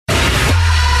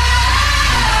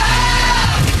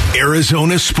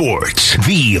Arizona sports,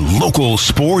 the local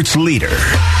sports leader.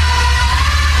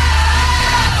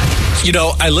 You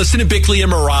know, I listen to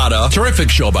Bickley&Marotta. Terrific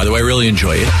show, by the way. I really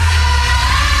enjoy it.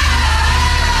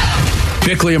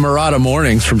 Bickley&Marotta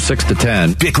mornings from 6 to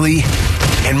 10.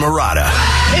 Bickley&Marotta.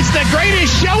 It's the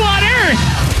greatest show on earth.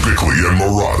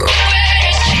 Bickley&Marotta.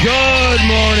 Good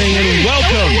morning and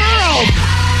welcome.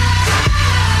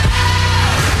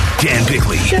 Dan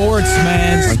Bickley. Sports,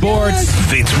 man. Sports.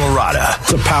 Vince Marotta.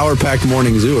 It's a power-packed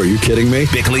morning zoo. Are you kidding me?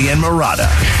 Bickley&Marotta.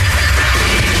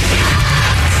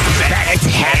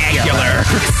 Spectacular.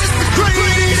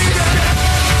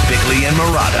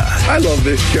 Bickley&Marotta. I love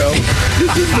this show.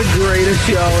 This is the greatest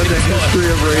show in the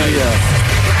history of radio.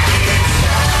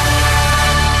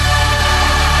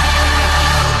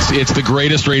 It's the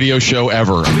greatest radio show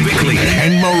ever.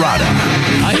 Bickley&Marotta.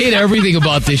 I hate everything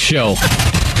about this show.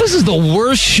 This is the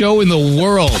worst show in the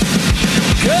world.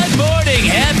 Good morning.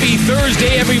 Happy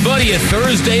Thursday, everybody. A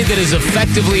Thursday that is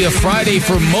effectively a Friday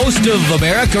for most of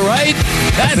America, right?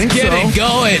 Let's get it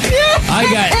going.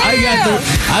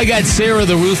 I got Sarah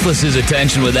the Ruthless's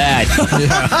attention with that.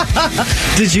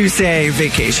 Did you say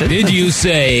vacation? Did you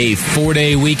say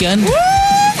 4-day weekend? Woo,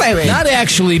 baby. Not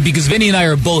actually, because Vinny and I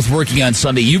are both working on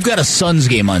Sunday. You've got a Suns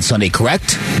game on Sunday,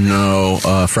 correct?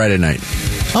 No, Friday night.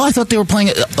 Oh, I thought they were playing.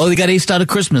 Oh, they got aced out of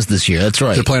Christmas this year. That's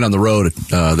right. They're playing on the road.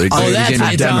 That's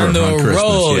right. It's on the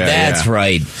road. Yeah, that's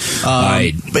right.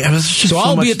 Right. But it was just so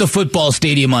I'll be at the football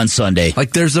stadium on Sunday.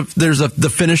 Like there's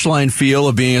the finish line feel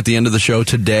of being at the end of the show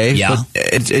today. Yeah.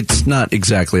 But it's not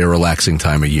exactly a relaxing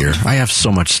time of year. I have so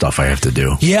much stuff I have to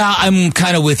do. Yeah, I'm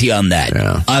kind of with you on that.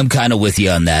 Yeah. I'm kind of with you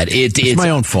on that. It's my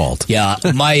own fault. Yeah,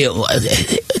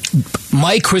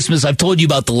 my Christmas, I've told you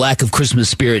about the lack of Christmas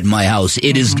spirit in my house.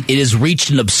 It has reached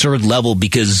an absurd level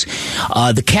because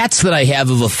the cats that I have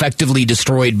effectively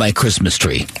destroyed my Christmas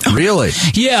tree. Really?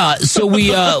 Yeah, so we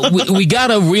got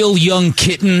a real young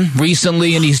kitten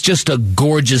recently, and he's just a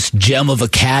gorgeous gem of a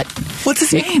cat. What's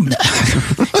his name?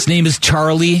 His name is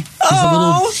Charlie.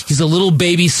 He's a little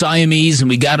baby Siamese, and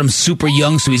we got him super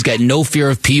young, so he's got no fear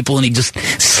of people, and he just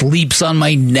sleeps on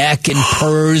my neck and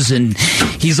purrs, and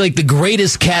he's like the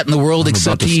greatest cat in the world.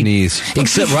 Except sneeze.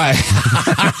 Except right.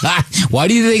 Why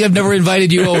do you think I've never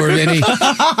invited you over, Vinny?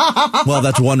 Well,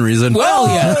 that's one reason. Well,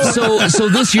 yeah. So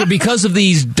this year, because of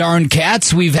these darn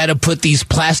cats, we've had to put these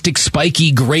plastic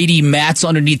spiky Grady mats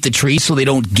underneath the tree so they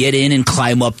don't get in and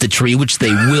climb up the tree, which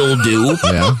they will do.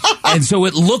 Yeah. And so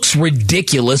it looks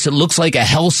ridiculous. It looks like a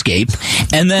hellscape.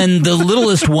 And then the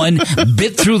littlest one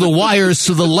bit through the wires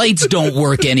so the lights don't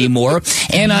work anymore.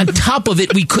 And on top of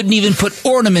it, we couldn't even put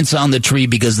ornaments on the tree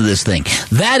because of this thing.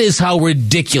 That is how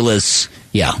ridiculous.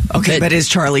 Yeah. Okay, but is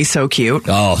Charlie so cute?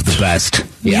 Oh, the best.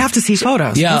 We have to see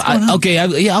photos. Yeah.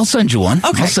 I'll send you one.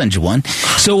 Okay. I'll send you one.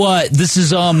 So this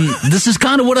is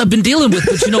kind of what I've been dealing with.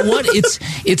 But you know what?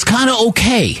 It's kind of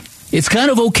okay. It's kind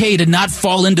of okay to not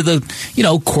fall into the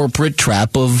corporate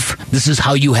trap of this is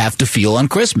how you have to feel on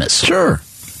Christmas. Sure.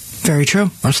 Very true.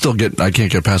 I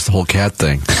can't get past the whole cat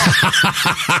thing.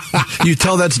 You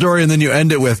tell that story and then you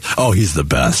end it with, oh, he's the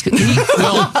best.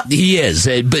 Well, he is.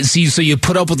 But see, so you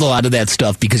put up with a lot of that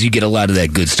stuff because you get a lot of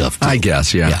that good stuff, too. I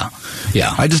guess, yeah.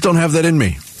 Yeah. I just don't have that in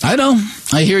me. I know.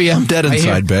 I hear you. I'm dead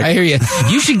inside, Beck. I hear you.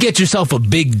 You should get yourself a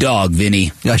big dog,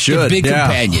 Vinny. I should. A big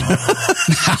companion.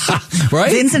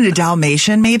 Right? Vincent, a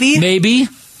Dalmatian, maybe? Maybe.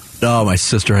 Oh, my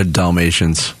sister had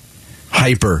Dalmatians.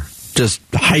 Just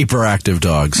hyperactive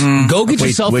dogs. Go get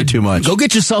yourself way too much. Go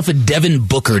get yourself a Devin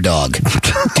Booker dog. Do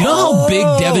you know how big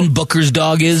Devin Booker's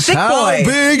dog is? Sick boy. How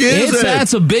big is it?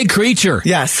 That's a big creature.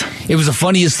 Yes. It was the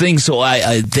funniest thing. So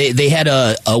they had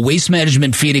a Waste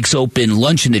Management Phoenix Open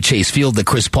luncheon at Chase Field that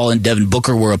Chris Paul and Devin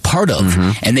Booker were a part of,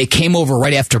 and they came over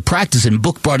right after practice, and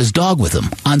Book brought his dog with him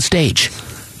on stage.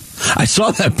 I saw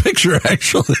that picture,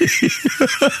 actually.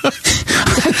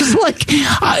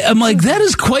 I'm like, that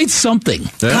is quite something.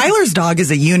 Yeah. Kyler's dog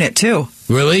is a unit, too.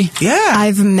 Really? Yeah.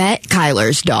 I've met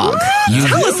Kyler's dog.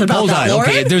 Tell us about that, Lauren.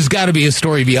 Okay, there's got to be a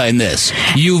story behind this.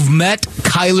 You've met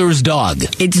Kyler's dog.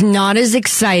 It's not as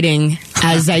exciting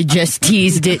as I just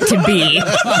teased it to be.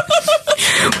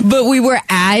 But we were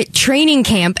at training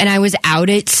camp, and I was out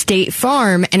at State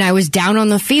Farm, and I was down on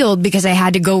the field because I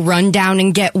had to go run down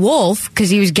and get Wolf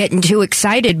because he was getting too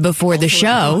excited before the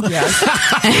show. Yes.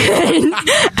 And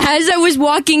as I was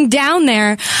walking down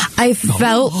there, I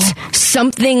felt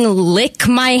something lick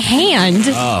my hand,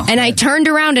 and I turned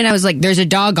around and I was like, there's a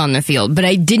dog on the field. But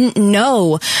I didn't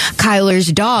know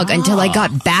Kyler's dog until I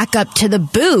got back up to the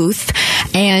booth.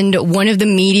 and one of the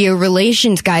media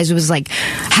relations guys was like,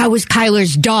 "How was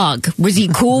Kyler's dog? Was he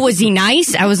cool? Was he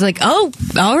nice?" I was like, "Oh,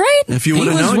 all right." If you would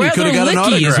have known, you could have got an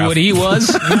autograph. Is what he was.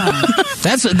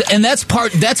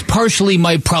 That's partially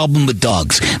my problem with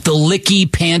dogs. The licky,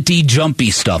 panty,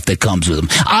 jumpy stuff that comes with them.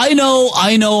 I know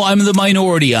I'm the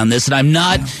minority on this, and I'm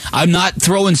not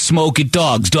throwing smoke at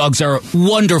dogs. Dogs are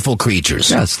wonderful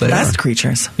creatures. Yes, they Best are.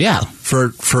 creatures. Yeah.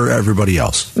 For everybody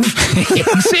else.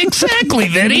 Exactly,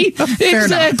 Vinny.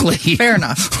 Exactly. Fair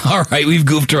enough. All right, we've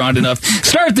goofed around enough.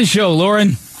 Start the show,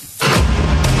 Lauren.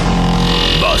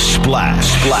 The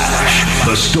Splash.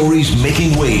 The stories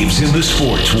making waves in the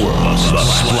sports world. The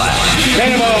Splash.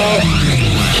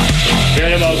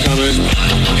 Cannonball coming.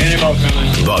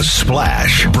 The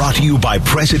Splash. Brought to you by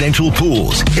Presidential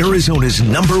Pools, Arizona's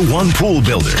 #1 pool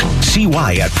builder. See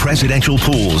why at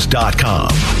presidentialpools.com.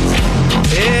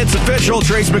 It's official.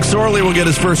 Trace McSorley will get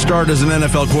his first start as an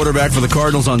NFL quarterback for the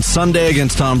Cardinals on Sunday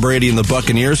against Tom Brady and the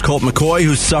Buccaneers. Colt McCoy,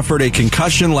 who suffered a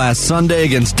concussion last Sunday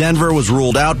against Denver, was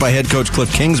ruled out by head coach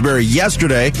Cliff Kingsbury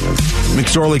yesterday.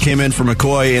 McSorley came in for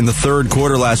McCoy in the third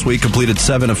quarter last week, completed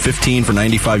 7 of 15 for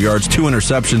 95 yards, 2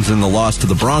 interceptions in the loss to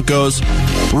the Broncos.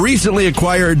 Recently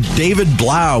acquired David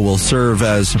Blau will serve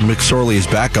as McSorley's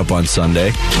backup on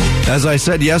Sunday. As I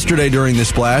said yesterday during the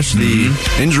Splash, the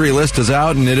injury list is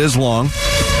out, and it is long.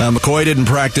 McCoy didn't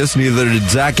practice, neither did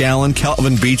Zach Allen,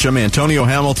 Kelvin Beachum, Antonio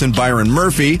Hamilton, Byron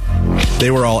Murphy. They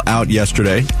were all out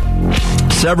yesterday.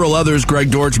 Several others,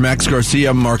 Greg Dortch, Max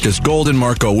Garcia, Marcus Golden,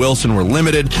 Marco Wilson, were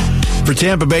limited. For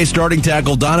Tampa Bay, starting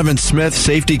tackle Donovan Smith,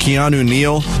 safety Keanu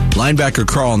Neal, linebacker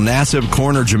Carl Nassib,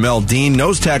 corner Jamel Dean,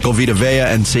 nose tackle Vita Vea,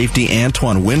 and safety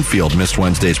Antoine Winfield missed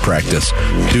Wednesday's practice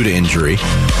due to injury.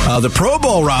 The Pro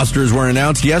Bowl rosters were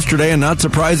announced yesterday, and not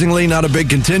surprisingly, not a big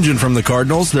contingent from the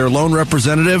Cardinals. Their lone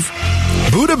representative,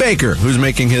 Budda Baker, who's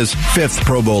making his 5th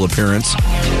Pro Bowl appearance.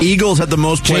 Eagles had the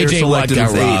most players selected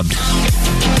with 8. Robbed.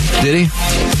 Did he?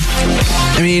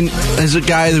 I mean, as a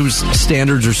guy whose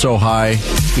standards are so high,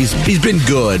 he's been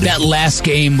good. That last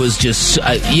game was just,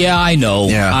 I know.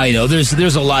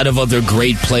 There's a lot of other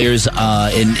great players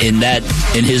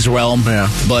in his realm,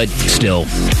 but still,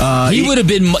 he would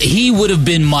have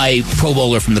been my Pro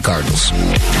Bowler from the Cardinals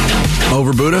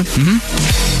over Budda.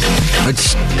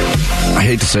 I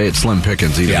hate to say it, slim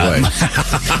pickings either way.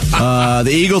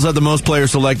 The Eagles had the most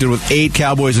players selected with 8.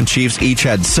 Cowboys and Chiefs each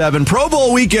had 7. Pro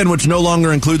Bowl weekend, which no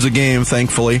longer includes a game,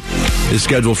 thankfully, is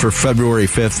scheduled for February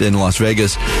 5th in Las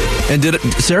Vegas. And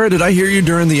Sarah, did I hear you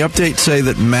during the update say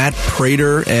that Matt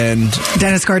Prater and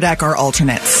Dennis Gardeck are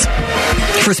alternates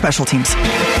for special teams?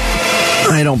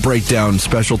 I don't break down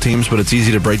special teams, but it's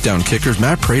easy to break down kickers.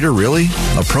 Matt Prater, really?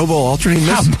 A Pro Bowl alternate?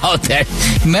 How about that?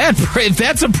 Matt Prater,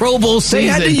 that's a Pro Bowl season. They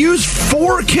had to use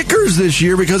 4 kickers this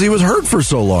year because he was hurt for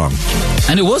so long.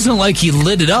 And it wasn't like he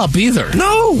lit it up either.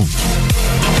 No.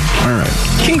 All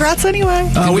right. Congrats anyway.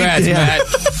 Congrats, Matt.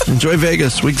 Enjoy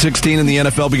Vegas. Week 16 in the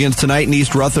NFL begins tonight in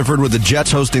East Rutherford with the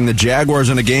Jets hosting the Jaguars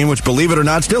in a game which, believe it or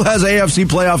not, still has AFC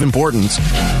playoff importance.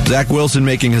 Zach Wilson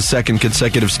making his 2nd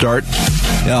consecutive start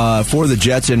for the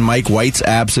Jets in Mike White's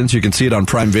absence. You can see it on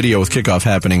Prime Video with kickoff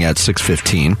happening at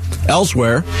 6:15.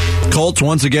 Elsewhere, Colts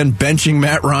once again benching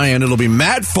Matt Ryan. It'll be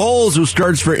Matt Foles who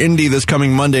starts for Indy this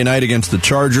coming Monday night against the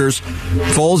Chargers.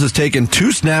 Foles has taken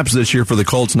 2 snaps this year for the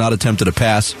Colts, not attempted a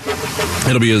pass.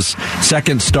 It'll be his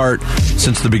 2nd start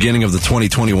since the beginning of the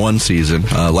 2021 season.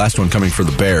 Last one coming for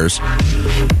the Bears.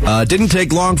 Didn't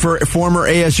take long for former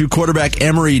ASU quarterback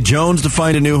Emory Jones to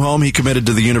find a new home. He committed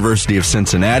to the University of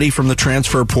Cincinnati from the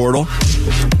transfer portal.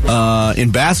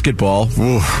 In basketball,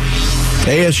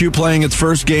 ASU playing its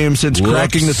first game since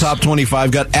cracking the top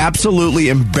 25, got absolutely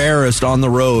embarrassed on the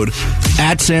road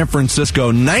at San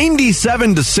Francisco,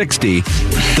 97-60.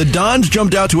 The Dons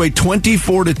jumped out to a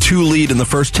 24-2 lead in the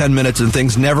first 10 minutes, and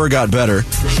things never got better.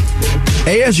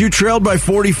 ASU trailed by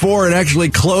 44 and actually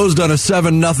closed on a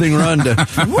 7-0 run to cut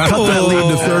that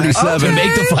lead to 37. To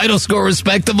make the final score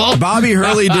respectable. Bobby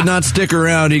Hurley did not stick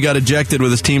around. He got ejected with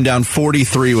his team down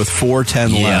 43 with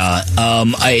 4:10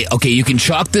 left. You can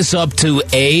chalk this up to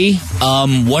A,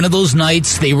 one of those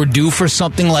nights they were due for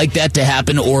something like that to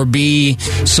happen, or B,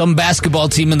 some basketball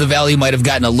team in the Valley might have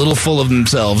gotten a little full of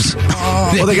themselves.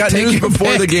 Well, they got news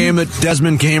before the game that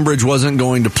Desmond Cambridge wasn't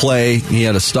going to play. He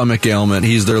had a stomach ailment.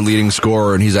 He's their leading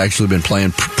scorer, and he's actually been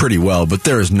playing pretty well, but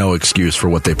there is no excuse for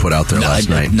what they put out there last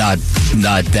night. Not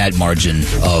that margin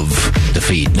of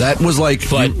defeat. That was like,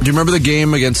 do you remember the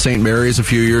game against St. Mary's a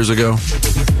few years ago?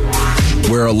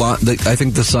 Where I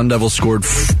think the Sun Devils scored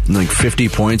like 50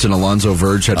 points and Alonzo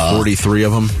Verge had 43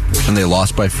 of them, and they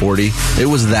lost by 40. It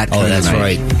was that kind of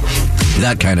night. Right.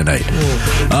 That kind of night.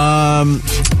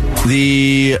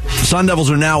 The Sun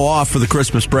Devils are now off for the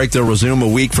Christmas break. They'll resume a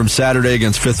week from Saturday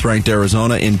against 5th-ranked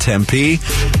Arizona in Tempe.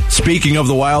 Speaking of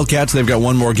the Wildcats, they've got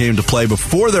one more game to play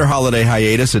before their holiday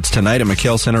hiatus. It's tonight at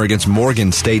McHale Center against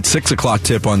Morgan State, 6 o'clock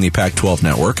tip on the Pac-12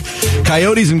 network.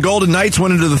 Coyotes and Golden Knights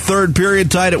went into the third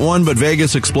period tied at 1, but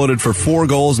Vegas exploded for 4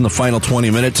 goals in the final 20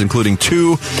 minutes, including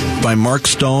 2 by Mark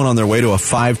Stone on their way to a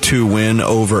 5-2 win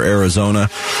over Arizona.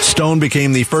 Stone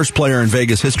became the first player in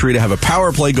Vegas history to have a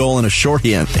power play goal and a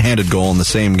shorthanded goal in the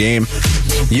same game.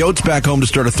 Yotes back home to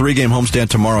start a 3-game homestand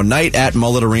tomorrow night at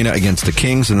Mullet Arena against the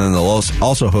Kings, and then they'll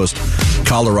also host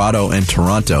Colorado and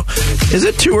Toronto. Is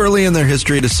it too early in their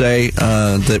history to say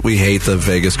that we hate the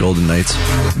Vegas Golden Knights?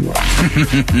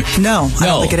 No, I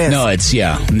don't think it is. No,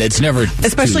 it's never.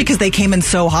 Especially because they came in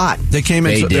so hot. They came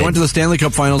in. They went to the Stanley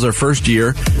Cup Finals their first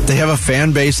year. They have a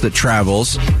fan base that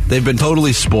travels. They've been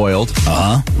totally spoiled.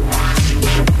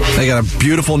 They got a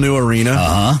beautiful new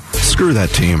arena. Screw that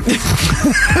team.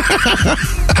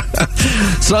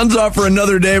 Suns off for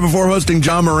another day before hosting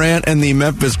John Morant and the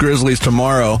Memphis Grizzlies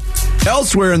tomorrow.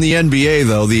 Elsewhere in the NBA,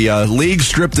 though, the league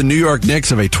stripped the New York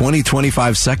Knicks of a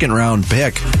 2025 second-round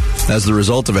pick as the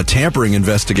result of a tampering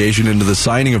investigation into the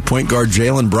signing of point guard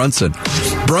Jalen Brunson.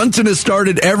 Brunson has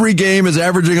started every game, is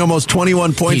averaging almost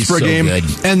 21 points per game, good.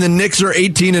 And the Knicks are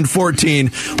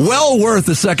 18-14. Well worth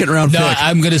a second-round pick.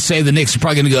 I'm going to say the Knicks are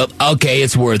probably going to go, okay,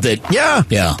 it's worth it. Yeah.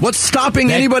 What's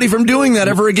stopping anybody from doing that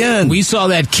ever again? We saw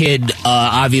that kid,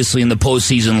 obviously, in the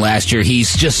postseason last year.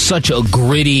 He's just such a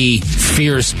gritty,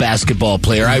 fierce basketball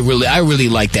player. I really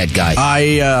like that guy.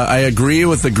 I agree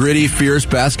with the gritty, fierce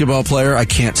basketball player. I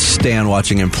can't stand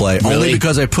watching him play. Really? Only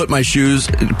because I put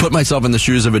myself in the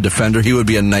shoes of a defender. He would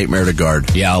be a nightmare to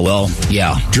guard. Yeah.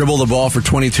 Dribble the ball for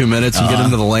 22 minutes and get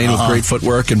into the lane with great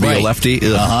footwork and be a lefty.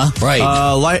 Right.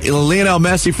 Lionel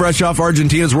Messi, fresh off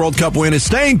Argentina's World Cup win, is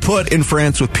staying put in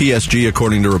France with PSG,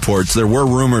 according to reports. There were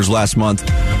rumors last month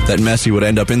that Messi would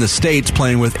end up in the States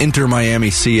playing with Inter Miami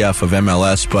CF of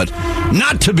MLS, but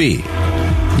not to be.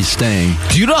 He's staying.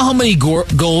 Do you know how many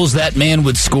goals that man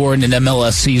would score in an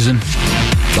MLS season?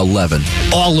 11.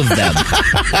 All of them.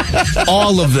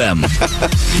 All of them.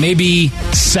 Maybe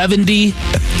 70.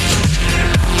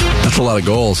 That's a lot of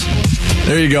goals.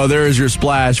 There you go. There is your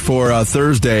splash for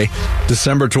Thursday,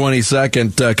 December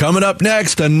 22nd. Coming up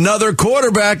next, another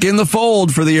quarterback in the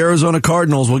fold for the Arizona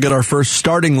Cardinals. We'll get our first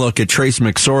starting look at Trace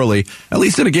McSorley, at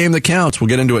least in a game that counts. We'll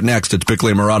get into it next. It's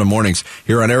Bickley&Marotta Mornings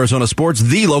here on Arizona Sports,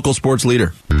 the local sports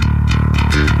leader.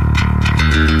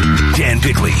 Dan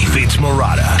Bickley, Vince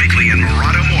Marotta.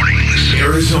 Bickley&Marotta Mornings.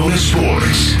 Arizona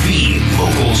Sports, the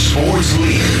local sports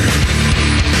leader.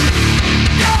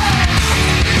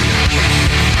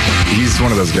 He's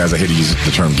one of those guys, I hate to use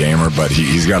the term gamer, but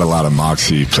he's got a lot of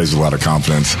moxie, plays with a lot of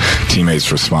confidence. Teammates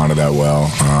respond to that well.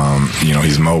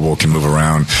 He's mobile, can move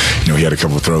around. He had a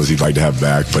couple of throws he'd like to have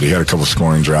back, but he had a couple of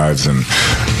scoring drives. And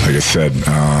like I said,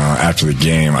 after the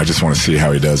game, I just want to see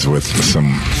how he does with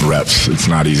some reps. It's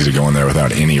not easy to go in there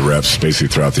without any reps, basically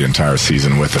throughout the entire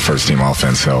season with the first team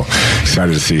offense. So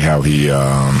excited to see how he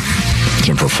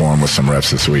can perform with some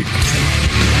reps this week.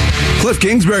 Cliff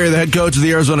Kingsbury, the head coach of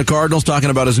the Arizona Cardinals,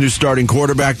 talking about his new starting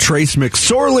quarterback, Trace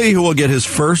McSorley, who will get his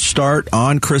first start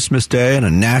on Christmas Day in a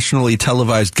nationally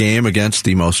televised game against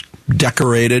the most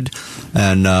decorated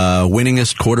and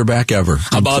winningest quarterback ever.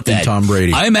 How about that? Tom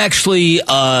Brady. I'm actually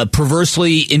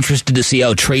perversely interested to see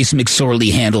how Trace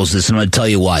McSorley handles this, and I'm going to tell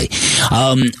you why.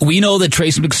 We know that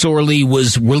Trace McSorley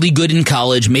was really good in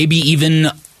college, maybe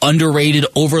even underrated,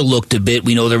 overlooked a bit.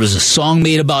 We know there was a song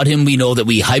made about him. We know that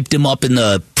we hyped him up in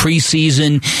the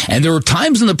preseason, and there were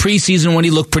times in the preseason when he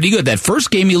looked pretty good. That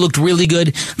first game he looked really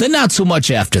good, then not so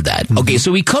much after that. Mm-hmm. Okay,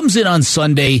 so he comes in on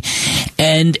Sunday,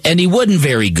 and he wasn't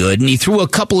very good, and he threw a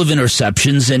couple of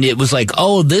interceptions, and it was like,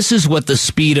 oh, this is what the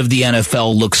speed of the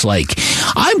NFL looks like.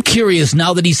 I'm curious,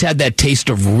 now that he's had that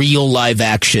taste of real live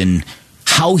action,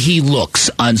 how he looks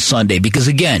on Sunday. Because,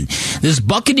 again, this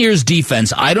Buccaneers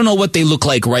defense, I don't know what they look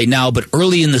like right now, but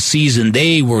early in the season,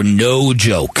 they were no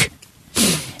joke.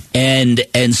 And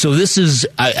so this is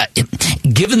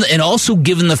given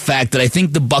the fact that I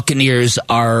think the Buccaneers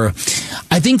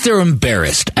I think they're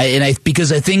embarrassed,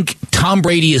 because I think Tom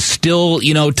Brady is still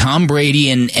Tom Brady,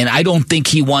 and I don't think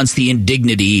he wants the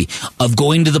indignity of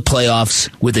going to the playoffs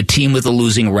with a team with a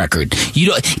losing record.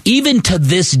 Even to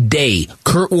this day,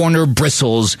 Kurt Warner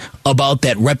bristles about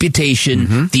that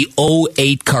reputation the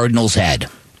 2008 Cardinals had.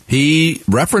 He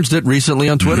referenced it recently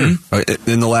on Twitter.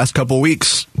 In the last couple of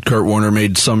weeks, Kurt Warner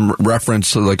made some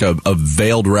reference, like a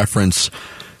veiled reference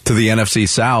to the NFC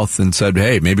South and said,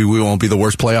 hey, maybe we won't be the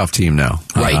worst playoff team now.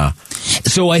 Right.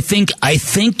 So I think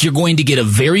you're going to get a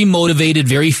very motivated,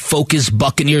 very focused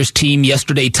Buccaneers team.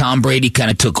 Yesterday, Tom Brady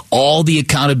kind of took all the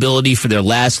accountability for their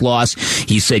last loss.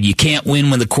 He said you can't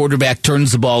win when the quarterback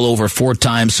turns the ball over 4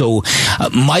 times. So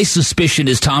my suspicion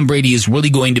is Tom Brady is really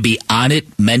going to be on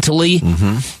it mentally,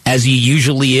 as he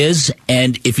usually is.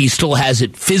 And if he still has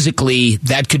it physically,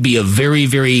 that could be a very,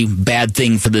 very bad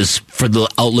thing for the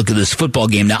outlook of this football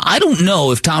game. Now, I don't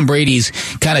know if Tom Brady's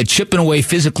kind of chipping away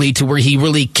physically to where he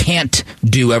really can't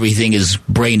do everything his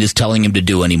brain is telling him to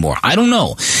do anymore. I don't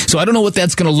know. So I don't know what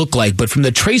that's going to look like. But from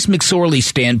the Trace McSorley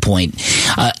standpoint,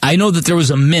 I know that there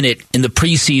was a minute in the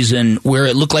preseason where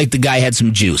it looked like the guy had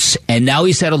some juice. And now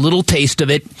he's had a little taste of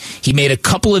it. He made a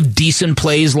couple of decent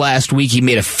plays last week. He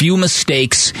made a few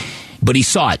mistakes, but he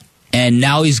saw it. And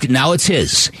now it's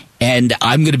his. And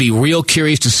I'm going to be real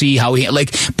curious to see how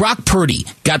Brock Purdy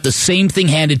got the same thing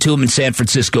handed to him in San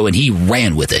Francisco, and he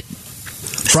ran with it.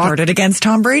 Started against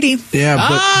Tom Brady. Yeah.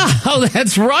 But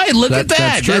that's right. Look at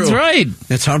that. That's right.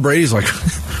 And Tom Brady's like,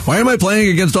 why am I playing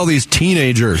against all these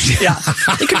teenagers? Yeah.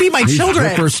 They could be my children.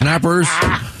 Whippersnappers.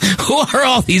 Who are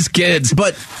all these kids?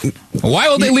 But why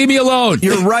won't they leave me alone?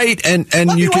 You're right, and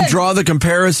you can draw the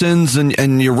comparisons,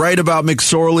 and you're right about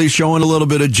McSorley showing a little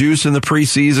bit of juice in the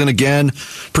preseason. Again,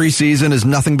 preseason is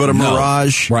nothing but a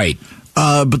mirage. Right.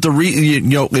 But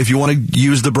if you want to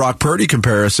use the Brock Purdy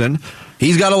comparison,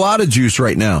 he's got a lot of juice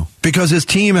right now because his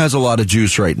team has a lot of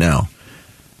juice right now.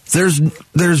 There's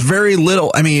very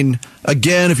little. I mean,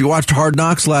 again, if you watched Hard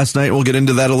Knocks last night, we'll get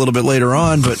into that a little bit later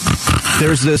on, but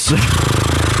there's this...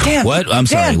 Dan, what? I'm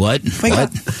sorry, what? Wake up.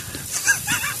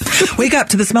 Wake up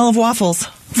to the smell of waffles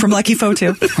from Lucky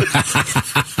Photo.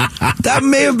 That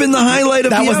may have been the highlight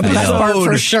of the episode. That was the best part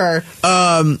for sure.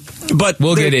 But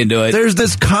we'll get into it. There's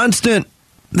this constant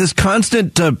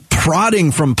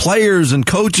prodding from players and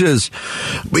coaches.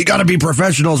 We got to be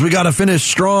professionals. We got to finish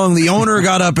strong. The owner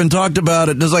got up and talked about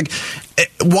it. It's like,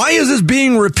 why is this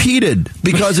being repeated?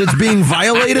 Because it's being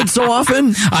violated so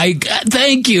often?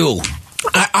 Thank you.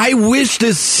 I wish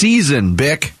this season,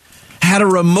 Bick, had a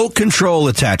remote control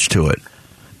attached to it.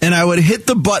 And I would hit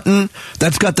the button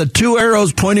that's got the 2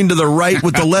 arrows pointing to the right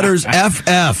with the letters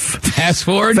FF. Fast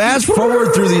forward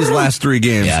through these last 3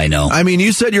 games. Yeah, I know. I mean,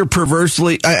 you said you're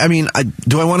perversely...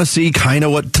 do I want to see kind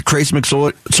of what Trace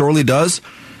McSorley does?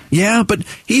 Yeah, but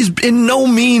he's in no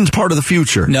means part of the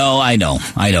future. No, I know.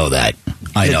 I know that.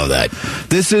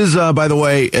 This is, by the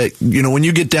way, when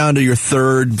you get down to your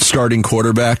 3rd starting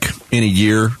quarterback in a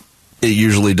year, it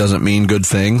usually doesn't mean good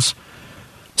things.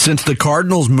 Since the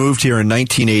Cardinals moved here in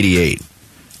 1988,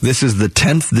 this is the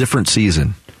 10th different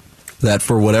season that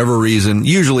for whatever reason,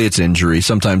 usually it's injury,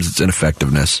 sometimes it's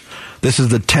ineffectiveness. This is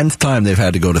the 10th time they've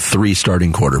had to go to 3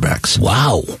 starting quarterbacks.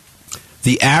 Wow.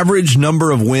 The average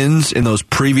number of wins in those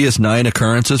previous 9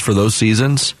 occurrences for those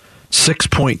seasons,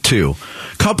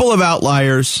 6.2. Couple of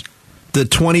outliers. The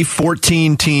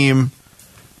 2014 team,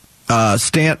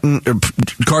 Carson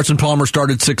Palmer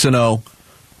started 6-0,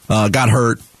 got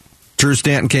hurt. Drew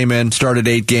Stanton came in, started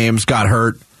 8 games, got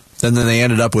hurt, and then they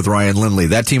ended up with Ryan Lindley.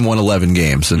 That team won 11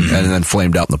 games and then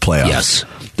flamed out in the playoffs. Yes.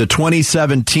 The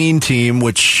 2017 team,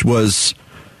 which was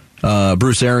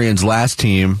Bruce Arians' last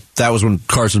team, that was when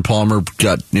Carson Palmer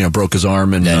broke his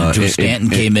arm and Drew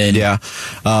Stanton came in. Yeah,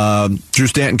 Drew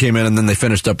Stanton came in, and then they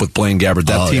finished up with Blaine Gabbert.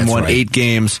 That team won 8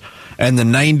 games, and the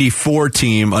 '94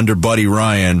 team under Buddy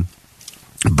Ryan,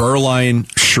 Berline,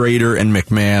 Schrader, and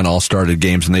McMahon all started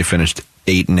games, and they finished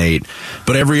 8-8.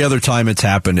 But every other time it's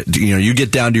happened, you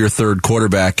get down to your 3rd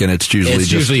quarterback, and it's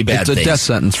usually bad. It's a death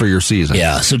sentence for your season.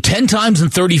 Yeah. So 10 times in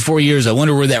 34 years. I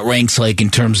wonder where that ranks in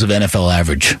terms of NFL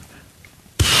average.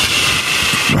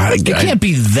 It can't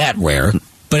be that rare,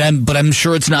 but I'm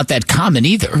sure it's not that common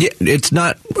either. Yeah, it's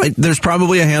not. There's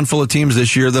probably a handful of teams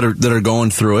this year that are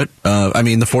going through it. The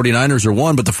 49ers are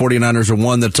one, but the 49ers are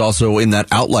one that's also in that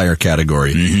outlier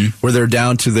category where they're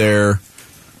down to their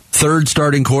 3rd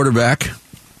starting quarterback.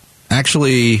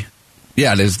 Actually,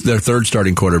 yeah, it is their 3rd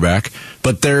starting quarterback,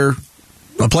 but they're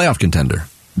a playoff contender.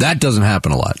 That doesn't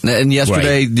happen a lot. And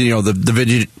yesterday,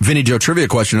 the Vinny Joe trivia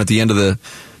question at the end of the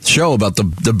show about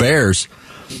the Bears,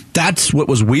 that's what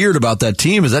was weird about that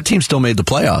team, is that team still made the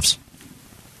playoffs.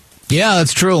 Yeah,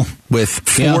 that's true. With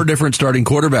 4 different starting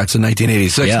quarterbacks in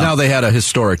 1986. Yeah. Now they had a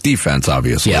historic defense,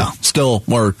 obviously. Yeah. Still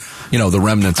more, the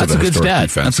remnants of a historic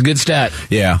defense. That's a good stat.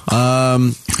 Yeah.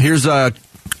 Here's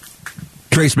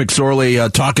Trace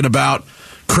McSorley talking about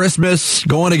Christmas,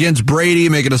 going against Brady,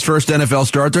 making his first NFL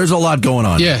start. There's a lot going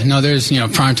on. Yeah, no, there's,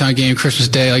 primetime game, Christmas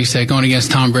Day, like you said, going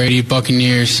against Tom Brady,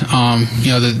 Buccaneers,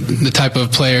 the type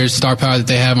of players, star power that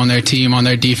they have on their team, on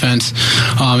their defense.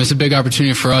 It's a big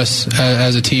opportunity for us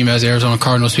as a team, as Arizona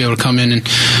Cardinals, to be able to come in and,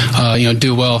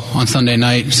 do well on Sunday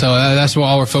night. So that's what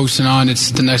all we're focusing on.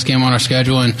 It's the next game on our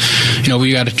schedule, and,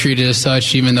 we got to treat it as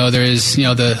such, even though there is,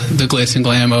 the glitz and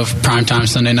glam of primetime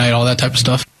Sunday night, all that type of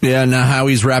stuff. Yeah, now how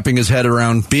he's wrapping his head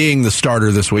around being the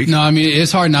starter this week. No, I mean,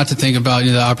 it's hard not to think about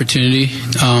the opportunity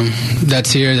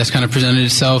that's here, that's kind of presented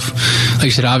itself. Like I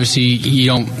said, obviously you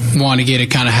don't want to get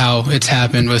it kind of how it's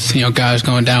happened with, guys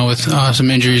going down with some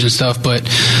injuries and stuff, but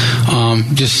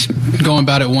just going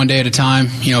about it one day at a time,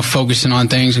 focusing on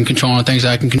things and controlling things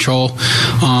that I can control.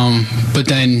 But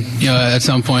then, at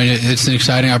some point it's an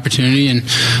exciting opportunity, and,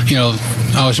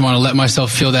 I always want to let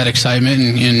myself feel that excitement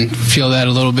and feel that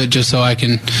a little bit just so I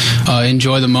can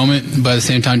enjoy the moment, but at the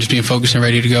same time just being focused and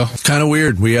ready to go. Kind of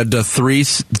weird. We had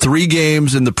three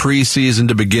games in the preseason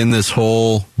to begin this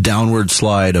whole downward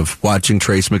slide of watching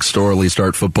Trace McSorley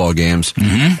start football games.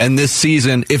 Mm-hmm. And this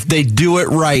season, if they do it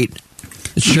right,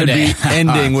 it should be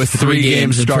ending with three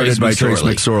games started by Trace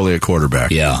McSorley at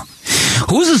quarterback. Yeah.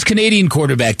 Who's this Canadian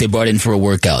quarterback they brought in for a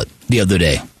workout the other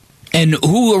day? And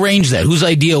who arranged that? Whose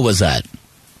idea was that?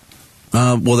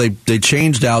 Well, they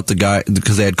changed out the guy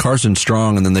because they had Carson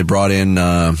Strong, and then they brought in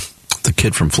the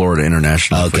kid from Florida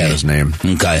International. Okay. I forget his name.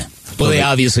 Okay. Well, they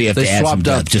obviously have to add some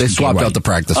depth. They swapped out the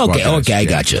practice squad. Okay, I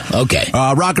gotcha. Okay.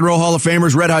 Rock and Roll Hall of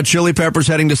Famers, Red Hot Chili Peppers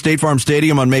heading to State Farm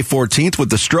Stadium on May 14th with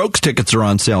the Strokes. Tickets are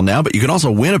on sale now, but you can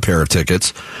also win a pair of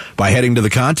tickets by heading to the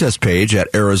contest page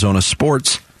at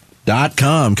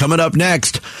arizonasports.com. Coming up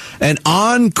next, an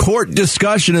on-court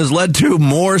discussion has led to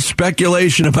more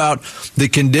speculation about the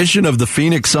condition of the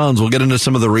Phoenix Suns. We'll get into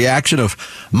some of the reaction of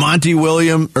Monty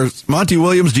Williams,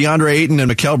 DeAndre Ayton, and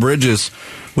Mikal Bridges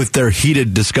with their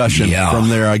heated discussion from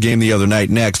their game the other night.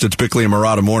 Next, it's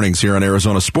Bickley&Marotta Mornings here on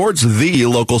Arizona Sports, the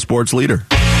local sports leader.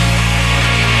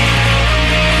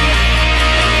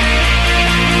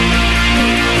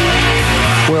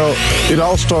 Well, it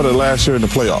all started last year in the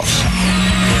playoffs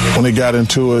when he got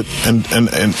into it, and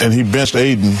he benched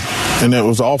Aiden, and it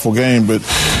was an awful game, but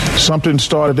something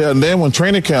started there. And then when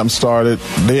training camp started,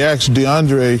 they asked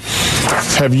DeAndre,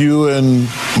 have you and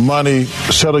Money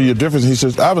settled your difference? He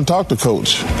says, I haven't talked to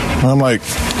Coach. And I'm like,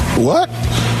 what?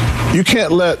 You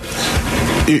can't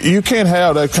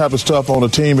have that type of stuff on a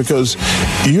team, because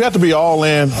you have to be all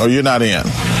in or you're not in.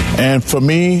 And for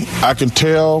me, I can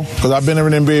tell, because I've been in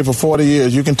the NBA for 40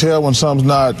 years, you can tell when something's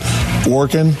not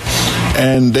working,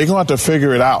 and they're going to have to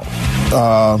figure it out.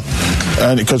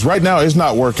 And because right now it's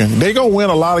not working. They're going to win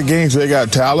a lot of games. They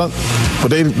got talent, but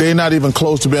they're not even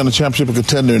close to being a championship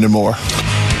contender anymore.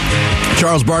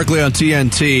 Charles Barkley on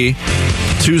TNT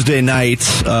Tuesday night,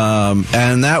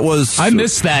 and that was... I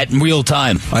missed that in real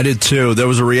time. I did too. There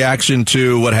was a reaction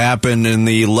to what happened in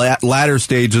the latter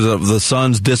stages of the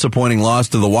Suns' disappointing loss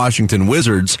to the Washington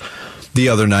Wizards the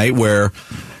other night, where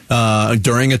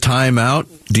during a timeout,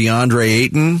 DeAndre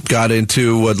Ayton got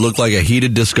into what looked like a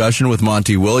heated discussion with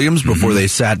Monty Williams before they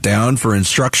sat down for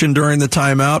instruction during the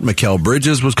timeout. Mikal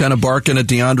Bridges was kind of barking at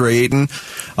DeAndre Ayton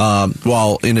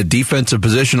while in a defensive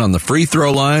position on the free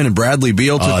throw line, and Bradley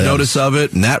Beal took notice of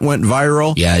it, and that went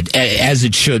viral. Yeah, as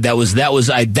it should. That was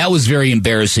very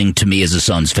embarrassing to me as a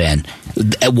Suns fan.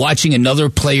 Watching another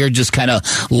player just kind of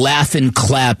laugh and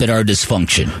clap at our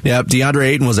dysfunction. Yeah, DeAndre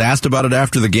Ayton was asked about it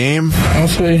after the game. I'll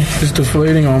say it's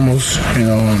deflating almost,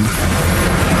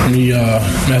 me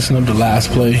messing up the last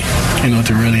play,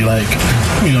 to really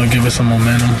give us some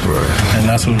momentum. Right. And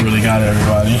that's what really got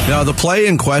everybody. Now, the play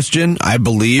in question, I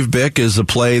believe, Bick, is a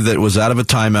play that was out of a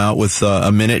timeout with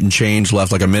a minute and change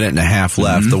left, like a minute and a half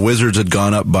left. The Wizards had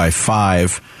gone up by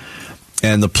 5.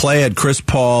 And the play had Chris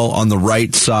Paul on the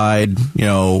right side,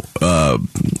 not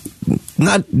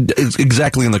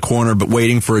exactly in the corner, but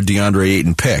waiting for a DeAndre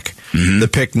Ayton pick. The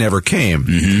pick never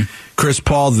came. Chris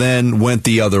Paul then went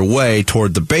the other way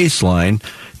toward the baseline.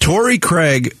 Torrey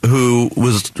Craig, who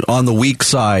was on the weak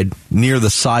side near the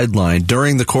sideline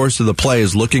during the course of the play,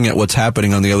 is looking at what's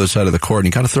happening on the other side of the court, and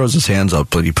he kind of throws his hands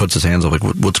up, but he puts his hands up like,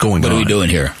 what's going on? What are we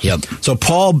doing here? Yep. So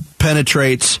Paul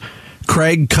penetrates.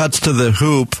 Craig cuts to the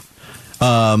hoop.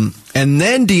 And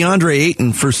then DeAndre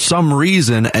Ayton, for some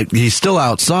reason, he's still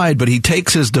outside, but he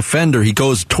takes his defender. He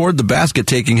goes toward the basket,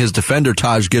 taking his defender,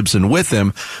 Taj Gibson, with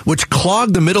him, which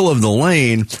clogged the middle of the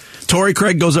lane. Torrey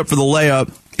Craig goes up for the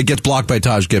layup. It gets blocked by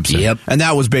Taj Gibson. Yep. And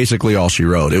that was basically all she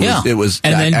wrote. It was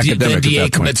and then academic. DA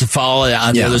commits a foul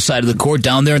on the other side of the court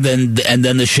down there, and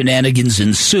then the shenanigans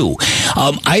ensue.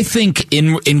 I think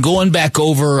in going back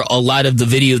over a lot of the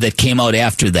video that came out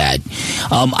after that,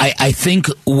 I think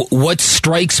what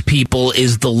strikes people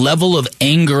is the level of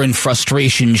anger and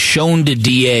frustration shown to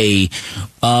DA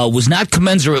was not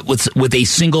commensurate with a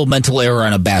single mental error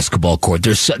on a basketball court.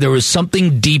 There was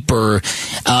something deeper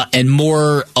and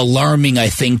more alarming, I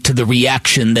think, to the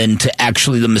reaction than to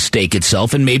actually the mistake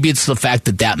itself. And maybe it's the fact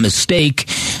that mistake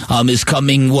is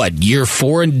coming, year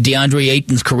 4 in DeAndre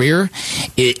Ayton's career?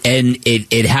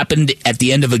 It happened at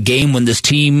the end of a game when this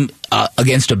team,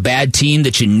 against a bad team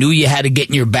that you knew you had to get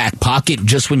in your back pocket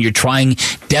just when you're trying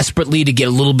desperately to get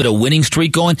a little bit of winning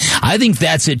streak going. I think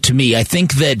that's it to me. I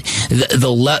think that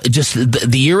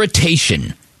the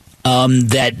irritation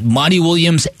that Monty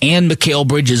Williams and Mikal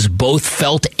Bridges both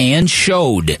felt and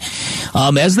showed.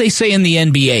 As they say in the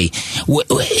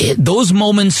NBA, those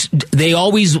moments, they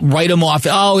always write them off.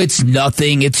 Oh, it's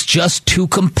nothing. It's just two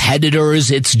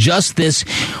competitors. It's just this.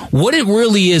 What it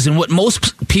really is, and what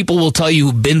most people will tell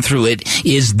you who've been through it,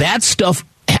 is that stuff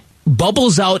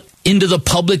bubbles out into the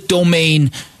public domain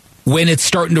when it's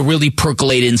starting to really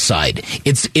percolate inside.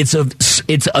 It's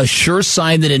a sure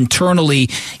sign that internally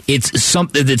it's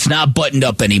something that's not buttoned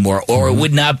up anymore, or it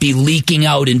would not be leaking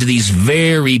out into these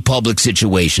very public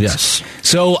situations. Yes.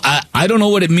 So I don't know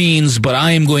what it means, but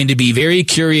I am going to be very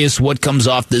curious what comes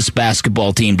off this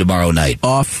basketball team tomorrow night.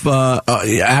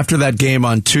 After that game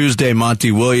on Tuesday,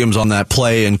 Monty Williams on that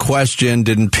play in question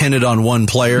didn't pin it on one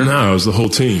player. No, it was the whole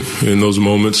team. In those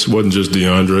moments, it wasn't just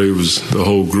DeAndre, it was the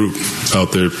whole group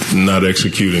out there not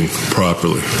executing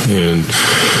properly, and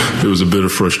there was a bit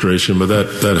of frustration, but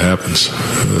that happens.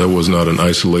 That was not an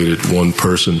isolated one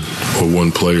person or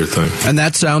one player thing. And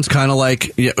that sounds kind of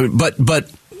like, but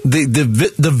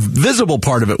the visible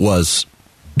part of it was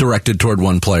directed toward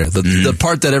one player. The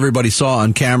part that everybody saw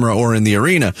on camera or in the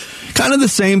arena, kind of the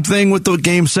same thing with the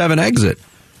Game 7 exit.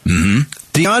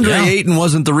 DeAndre Ayton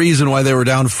wasn't the reason why they were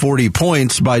down 40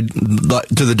 points to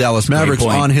the Dallas Mavericks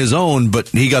on his own, but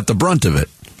he got the brunt of it.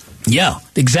 Yeah,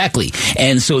 exactly.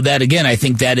 And so that, again, I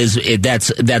think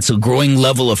that's a growing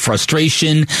level of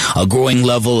frustration, a growing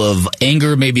level of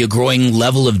anger, maybe a growing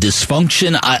level of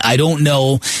dysfunction. I don't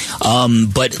know.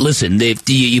 But listen,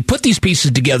 you put these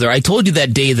pieces together. I told you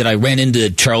that day that I ran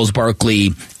into Charles Barkley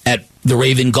at the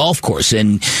Raven Golf Course,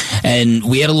 and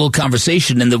we had a little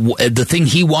conversation, and the thing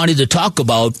he wanted to talk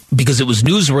about, because it was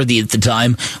newsworthy at the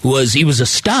time, was he was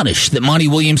astonished that Monty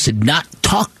Williams had not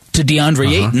talked to DeAndre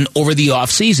Ayton over the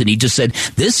offseason. He just said,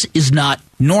 this is not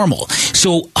normal.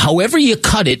 So however you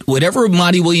cut it, whatever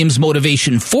Monty Williams'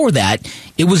 motivation for that,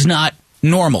 it was not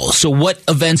normal. So what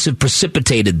events have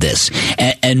precipitated this?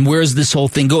 And where's this whole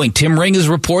thing going? Tim Ring has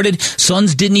reported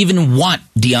Suns didn't even want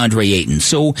DeAndre Ayton.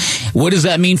 So what does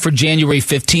that mean for January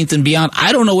 15th and beyond?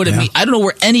 I don't know what it means. I don't know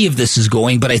where any of this is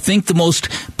going, but I think the most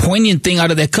poignant thing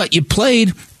out of that cut you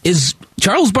played is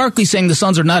Charles Barkley saying the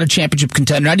Suns are not a championship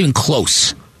contender, not even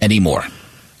close anymore.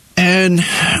 And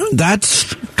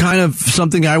that's kind of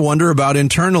something I wonder about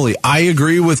internally. I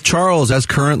agree with Charles as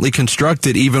currently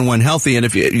constructed, even when healthy. And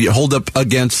if you hold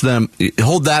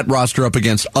that roster up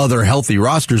against other healthy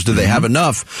rosters, do they have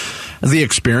enough? The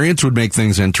experience would make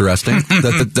things interesting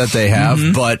that they have,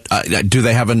 but do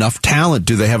they have enough talent?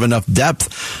 Do they have enough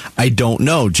depth? I don't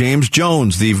know. James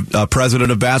Jones, the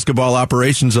president of basketball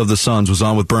operations of the Suns, was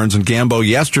on with Burns and Gambo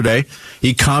yesterday.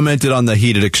 He commented on the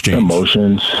heated exchange.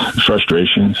 Emotions,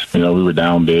 frustrations. We were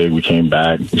down big. We came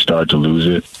back. We started to lose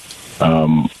it.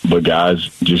 But guys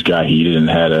just got heated and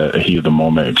had a heat of the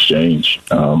moment exchange.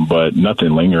 But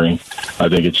nothing lingering. I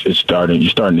think it's starting. You're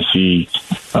starting to see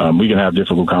we can have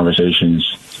difficult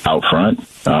conversations out front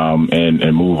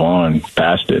and move on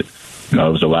past it. It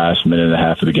was the last minute and a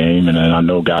half of the game, and I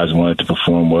know guys wanted to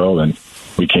perform well, and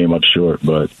we came up short.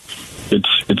 But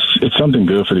it's something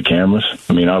good for the cameras.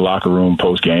 I mean, our locker room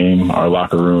post game, our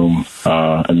locker room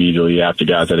immediately after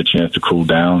guys had a chance to cool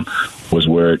down was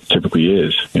where it typically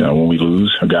is. When we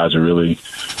lose, our guys are really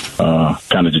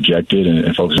kind of dejected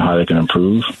and focus on how they can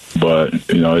improve. But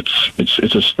it's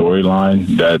a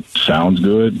storyline that sounds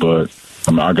good, but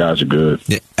our guys are good.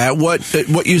 At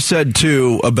what you said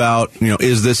too about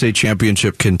is this a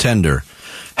championship contender?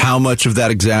 How much of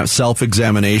that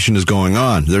self-examination is going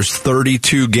on? There's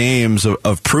 32 games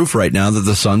of proof right now that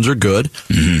the Suns are good,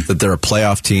 that they're a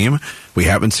playoff team. We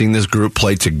haven't seen this group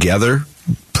play together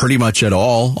pretty much at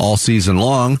all season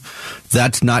long.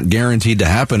 That's not guaranteed to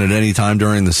happen at any time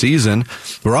during the season.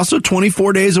 We're also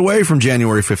 24 days away from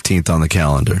January 15th on the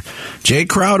calendar. Jay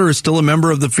Crowder is still a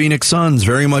member of the Phoenix Suns,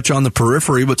 very much on the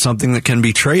periphery, but something that can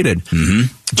be traded.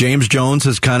 Mm-hmm. James Jones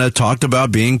has kind of talked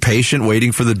about being patient,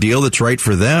 waiting for the deal that's right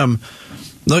for them.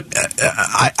 Look,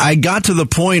 I got to the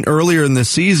point earlier in the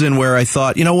season where I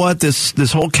thought, you know what,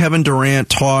 this whole Kevin Durant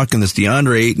talk and this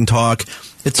DeAndre Ayton talk,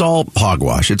 it's all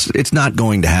hogwash. It's not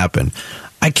going to happen.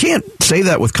 I can't say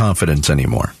that with confidence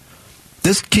anymore.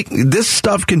 This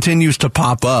stuff continues to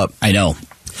pop up. I know.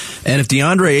 And if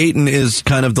DeAndre Ayton is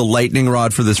kind of the lightning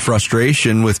rod for this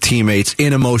frustration with teammates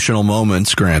in emotional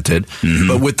moments, granted,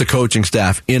 but with the coaching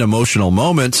staff in emotional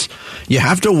moments, you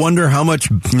have to wonder how much,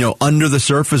 under the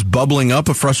surface bubbling up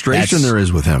of frustration there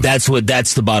is with him. That's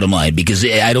the bottom line, because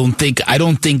I don't think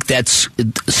that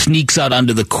sneaks out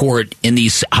onto the court in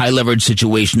these high leverage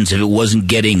situations if it wasn't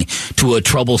getting to a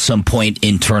troublesome point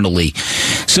internally.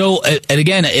 So, and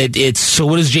again, so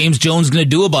what is James Jones going to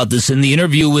do about this? In the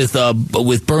interview with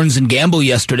Burns and Gamble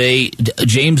yesterday,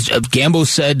 James Gamble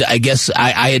said, I guess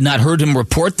I had not heard him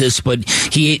report this, but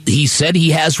he said he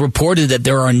has reported that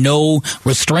there are no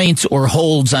restraints or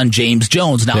holds on James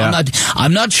Jones. Now,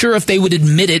 I'm not sure if they would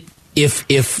admit it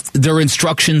if their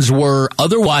instructions were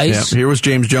otherwise. Yeah, here was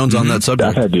James Jones on that subject.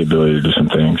 I've had the ability to do some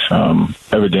things.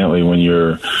 Evidently, when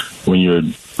you're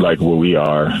like what we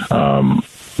are,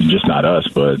 just not us,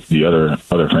 but the other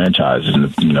franchises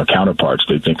and counterparts,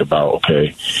 they think about, okay,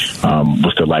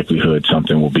 what's the likelihood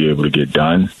something will be able to get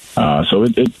done? So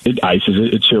it ices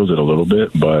it, it chills it a little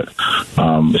bit. But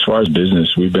as far as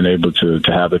business, we've been able to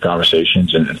have the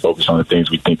conversations and focus on the things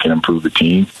we think can improve the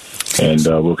team. And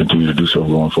we'll continue to do so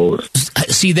going forward.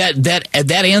 See,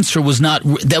 that answer was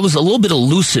that was a little bit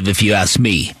elusive, if you ask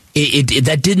me.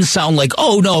 That didn't sound like,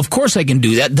 oh no, of course I can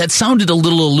do that. That sounded a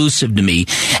little elusive to me,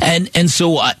 and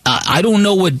so I don't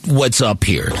know what's up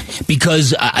here,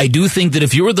 because I do think that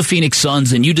if you were the Phoenix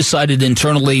Suns and you decided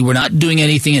internally we're not doing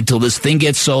anything until this thing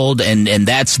gets sold, and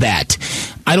that's that,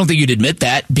 I don't think you'd admit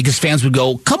that, because fans would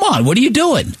go, come on, what are you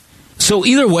doing? So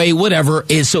either way, whatever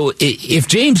is. So if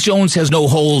James Jones has no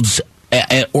holds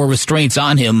or restraints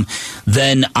on him,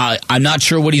 then I'm not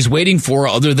sure what he's waiting for,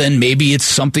 other than maybe it's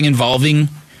something involving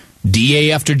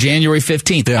DA after January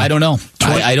 15th. Yeah. I don't know.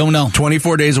 I don't know.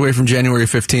 24 days away from January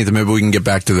 15th, and maybe we can get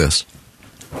back to this.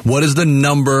 What is the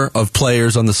number of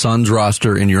players on the Suns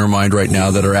roster in your mind right now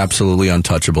that are absolutely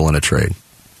untouchable in a trade?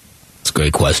 It's a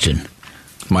great question.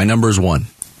 My number is 1.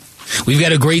 We've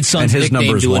got a great Suns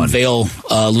nickname to unveil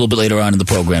a little bit later on in the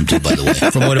program, too, by the way,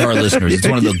 from one of our listeners. It's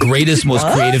one of the greatest, most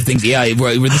creative things. Yeah,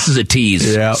 this is a tease,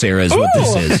 Sarah, is what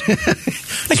this is.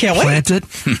 I can't wait. Plant it.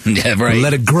 Yeah, right.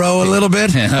 Let it grow a little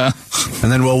bit. And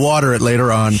then we'll water it later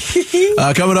on.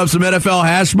 Coming up, some NFL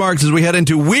hash marks as we head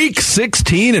into Week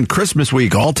 16 and Christmas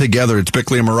week all together. It's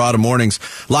Bickley&Marotta Mornings,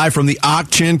 live from the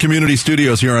Ak-Chin Community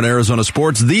Studios here on Arizona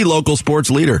Sports, the local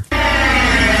sports leader.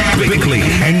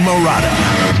 Bickley&Marotta.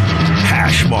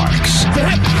 Hash marks.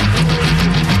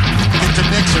 Into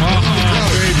Nixon.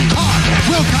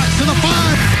 Wilcox to the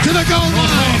 5, to the goal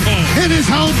line. In his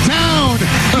hometown,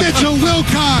 Mitchell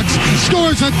Wilcox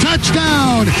scores a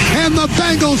touchdown, and the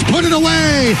Bengals put it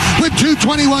away with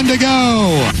 2:21 to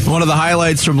go. One of the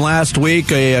highlights from last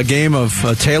week, a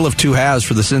tale of two halves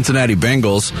for the Cincinnati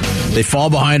Bengals. They fall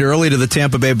behind early to the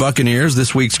Tampa Bay Buccaneers,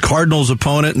 this week's Cardinals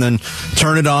opponent, and then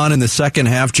turn it on in the second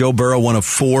half. Joe Burrow, one of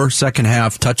 4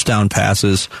 second-half touchdown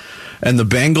passes. And the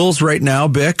Bengals right now,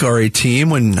 Bick, are a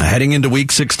team when heading into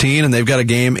Week 16, and they've got a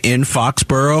game in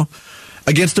Foxborough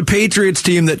against a Patriots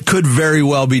team that could very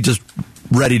well be just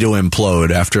ready to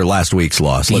implode after last week's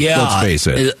loss. Let's face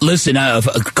it. Listen, a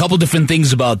couple different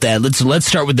things about that. Let's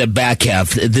start with the back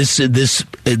half. This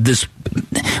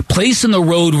place in the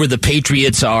road where the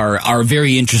Patriots are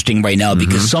very interesting right now,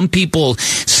 because some people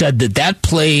said that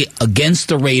play against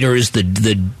the Raiders,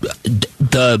 the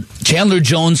Chandler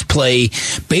Jones play,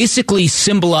 basically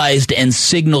symbolized and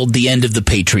signaled the end of the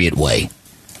Patriot way.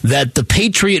 That the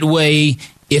Patriot way,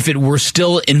 if it were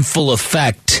still in full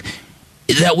effect,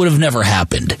 that would have never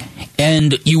happened,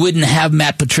 and you wouldn't have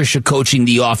Matt Patricia coaching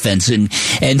the offense, and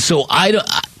so I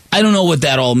don't know what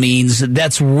that all means.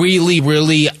 That's really,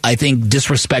 really, I think,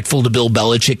 disrespectful to Bill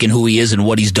Belichick and who he is and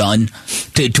what he's done.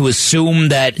 To assume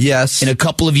that in a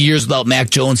couple of years without Mac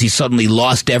Jones, he suddenly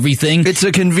lost everything. It's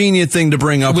a convenient thing to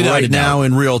bring up right now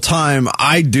in real time.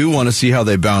 I do want to see how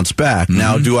they bounce back.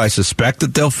 Now, do I suspect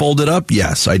that they'll fold it up?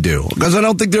 Yes, I do. Because I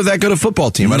don't think they're that good a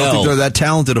football team. I don't think they're that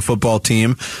talented a football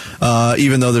team,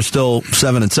 even though they're still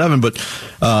 7-7. But,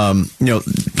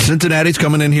 Cincinnati's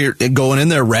going in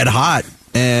there red hot.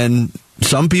 And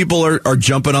some people are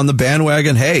jumping on the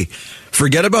bandwagon. Hey,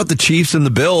 forget about the Chiefs and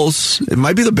the Bills. It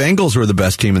might be the Bengals who are the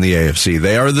best team in the AFC.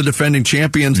 They are the defending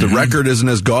champions. The record isn't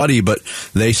as gaudy, but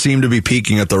they seem to be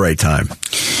peaking at the right time.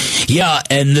 Yeah,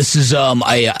 and this is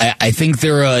I think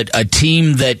they're a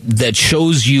team that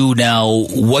shows you now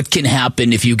what can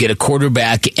happen if you get a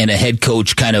quarterback and a head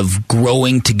coach kind of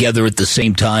growing together at the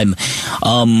same time.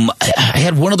 I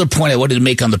had one other point I wanted to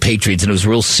make on the Patriots, and it was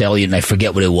real salient, and I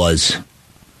forget what it was.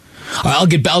 I'll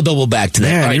double back to that.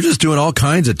 Man, right? You're just doing all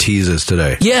kinds of teases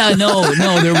today. Yeah, no,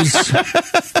 there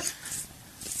was.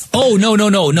 Oh,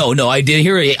 no. I did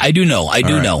hear it. I do know.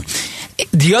 know.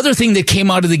 The other thing that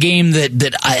came out of the game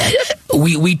that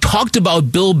we talked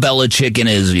about Bill Belichick and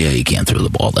his you can't throw the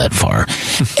ball that far,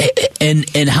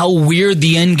 and how weird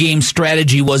the end game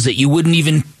strategy was that you wouldn't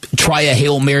even try a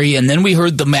Hail Mary. And then we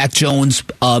heard the Mac Jones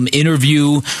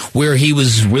interview where he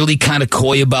was really kind of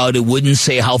coy about it, wouldn't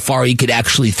say how far he could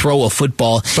actually throw a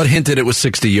football. But hinted it was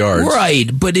 60 yards. Right,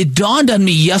 but it dawned on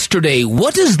me yesterday,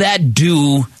 what does that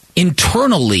do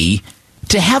internally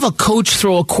to have a coach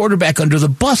throw a quarterback under the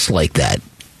bus like that?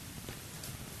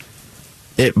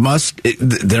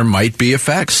 There might be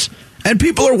effects. And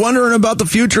people are wondering about the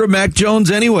future of Mac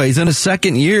Jones anyways in his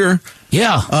second year.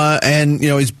 Yeah. And,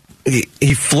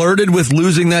 he flirted with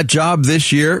losing that job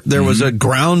this year. There was a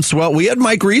groundswell. We had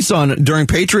Mike Reese on during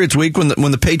Patriots Week when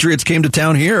the Patriots came to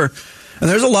town here. And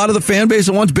there's a lot of the fan base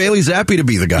that wants Bailey Zappi to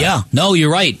be the guy. Yeah, no,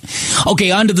 you're right. Okay,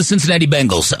 on to the Cincinnati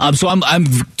Bengals. So I'm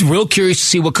real curious to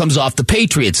see what comes off the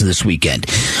Patriots this weekend.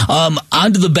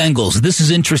 On to the Bengals. This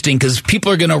is interesting because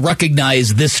people are going to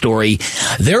recognize this story.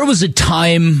 There was a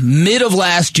time mid of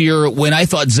last year when I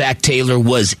thought Zach Taylor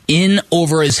was in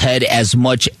over his head as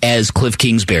much as Cliff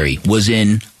Kingsbury was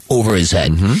in over his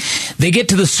head. They get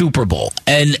to the Super Bowl,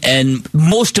 and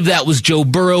most of that was Joe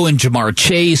Burrow and Jamar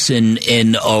Chase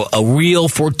and a real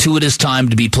fortuitous time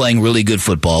to be playing really good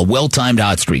football. Well-timed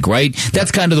hot streak, right?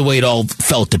 That's kind of the way it all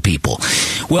felt to people.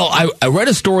 Well, I read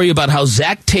a story about how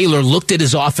Zach Taylor looked at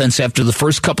his offense after the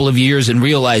first couple of years and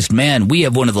realized, man, we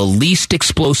have one of the least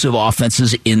explosive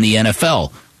offenses in the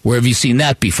NFL. Where have you seen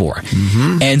that before?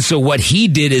 And so what he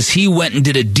did is he went and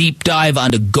did a deep dive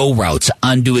onto go routes,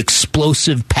 onto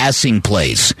explosive passing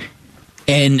plays,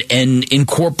 and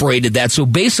incorporated that. So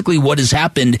basically what has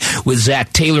happened with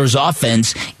Zach Taylor's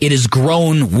offense, it has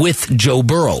grown with Joe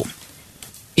Burrow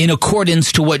in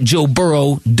accordance to what Joe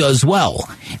Burrow does well.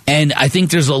 And I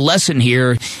think there's a lesson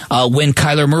here when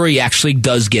Kyler Murray actually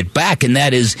does get back, and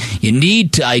that is you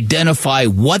need to identify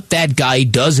what that guy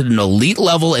does at an elite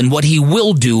level and what he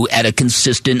will do at a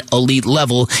consistent elite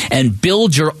level and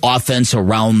build your offense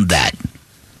around that.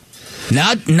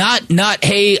 Not.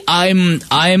 Hey, I'm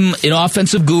an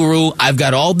offensive guru. I've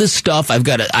got all this stuff. I've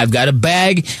got a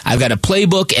bag. I've got a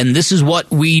playbook, and this is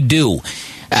what we do.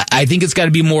 I think it's got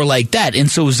to be more like that. And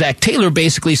so Zach Taylor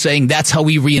basically saying that's how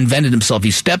he reinvented himself.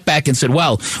 He stepped back and said,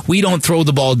 well, we don't throw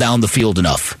the ball down the field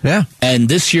enough. Yeah. And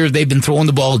this year they've been throwing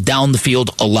the ball down the field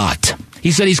a lot.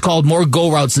 He said he's called more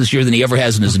go routes this year than he ever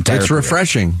has in his entire career. It's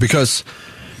refreshing because,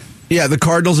 the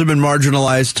Cardinals have been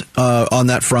marginalized on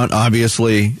that front,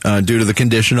 obviously, due to the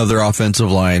condition of their offensive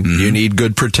line. You need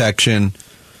good protection.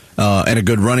 And a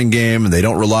good running game, and they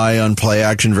don't rely on play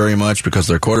action very much because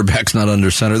their quarterback's not under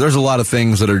center. There's a lot of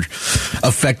things that are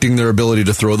affecting their ability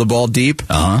to throw the ball deep.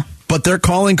 But their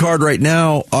calling card right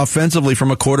now, offensively,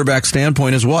 from a quarterback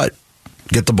standpoint, is what?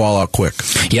 Get the ball out quick.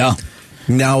 Yeah.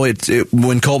 Now,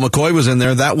 when Colt McCoy was in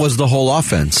there, that was the whole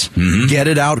offense. Get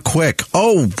it out quick.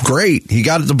 Oh, great. He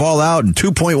got the ball out in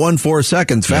 2.14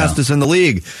 seconds, fastest in the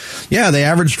league. Yeah, they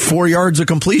averaged 4 yards of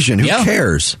completion. Who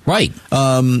cares? Right.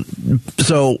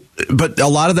 But a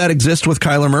lot of that exists with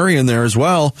Kyler Murray in there as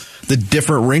well. The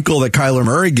different wrinkle that Kyler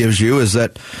Murray gives you is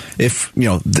that if,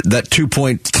 that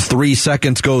 2.3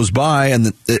 seconds goes by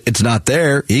and it's not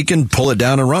there, he can pull it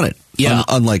down and run it. Yeah.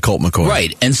 Unlike Colt McCoy.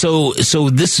 Right. And so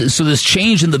this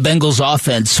change in the Bengals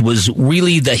offense was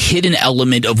really the hidden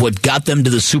element of what got them to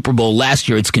the Super Bowl last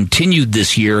year. It's continued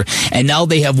this year, and now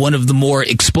they have one of the more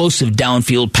explosive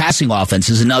downfield passing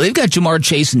offenses. And now they've got Jamar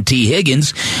Chase and T.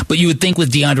 Higgins, but you would think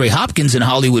with DeAndre Hopkins and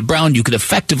Hollywood Brown, you could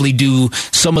effectively do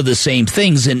some of the same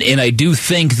things. And I do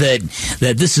think that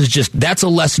this is that's a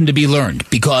lesson to be learned,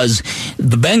 because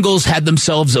the Bengals had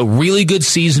themselves a really good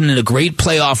season and a great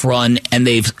playoff run, and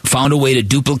they've found a way to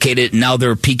duplicate it, and now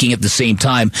they're peaking at the same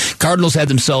time. Cardinals had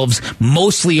themselves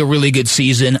mostly a really good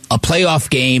season, a playoff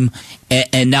game,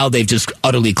 and now they've just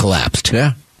utterly collapsed.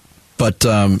 Yeah. But,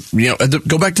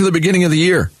 go back to the beginning of the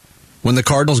year when the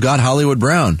Cardinals got Hollywood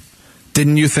Brown.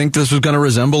 Didn't you think this was going to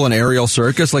resemble an aerial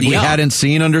circus like we hadn't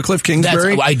seen under Cliff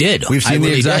Kingsbury? I did. We've seen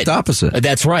the exact opposite.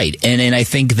 That's right, and I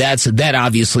think that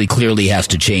obviously clearly has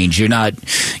to change. You're not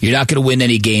going to win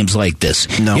any games like this.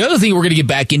 No. The other thing we're going to get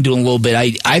back into in a little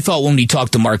bit, I thought when we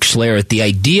talked to Mark Schlereth, the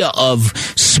idea of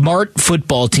smart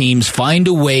football teams find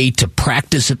a way to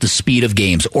practice at the speed of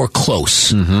games or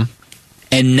close. Mm-hmm.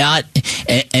 And not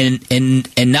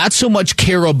so much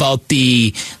care about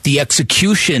the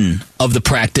execution of the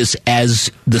practice as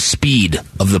the speed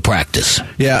of the practice.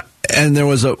 Yeah, and there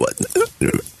was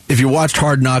if you watched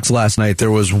Hard Knocks last night, there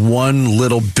was one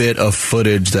little bit of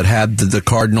footage that had the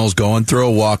Cardinals going through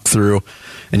a walkthrough,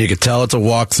 and you could tell it's a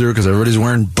walkthrough because everybody's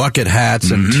wearing bucket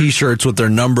hats and T-shirts with their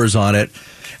numbers on it.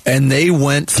 And they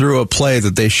went through a play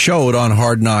that they showed on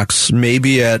Hard Knocks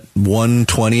maybe at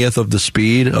 1/20th of the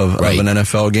speed of an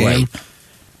NFL game. Right.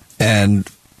 And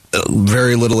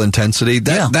very little intensity.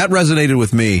 That resonated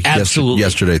with me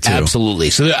yesterday, too. Absolutely.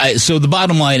 So the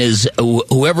bottom line is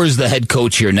whoever's the head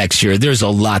coach here next year, there's a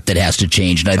lot that has to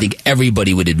change, and I think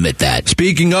everybody would admit that.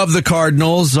 Speaking of the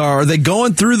Cardinals, are they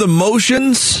going through the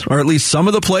motions, or at least some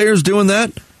of the players doing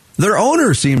that? Their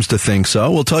owner seems to think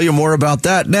so. We'll tell you more about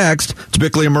that next. It's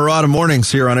Bickley and Marotta Mornings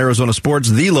here on Arizona Sports,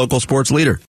 the local sports leader.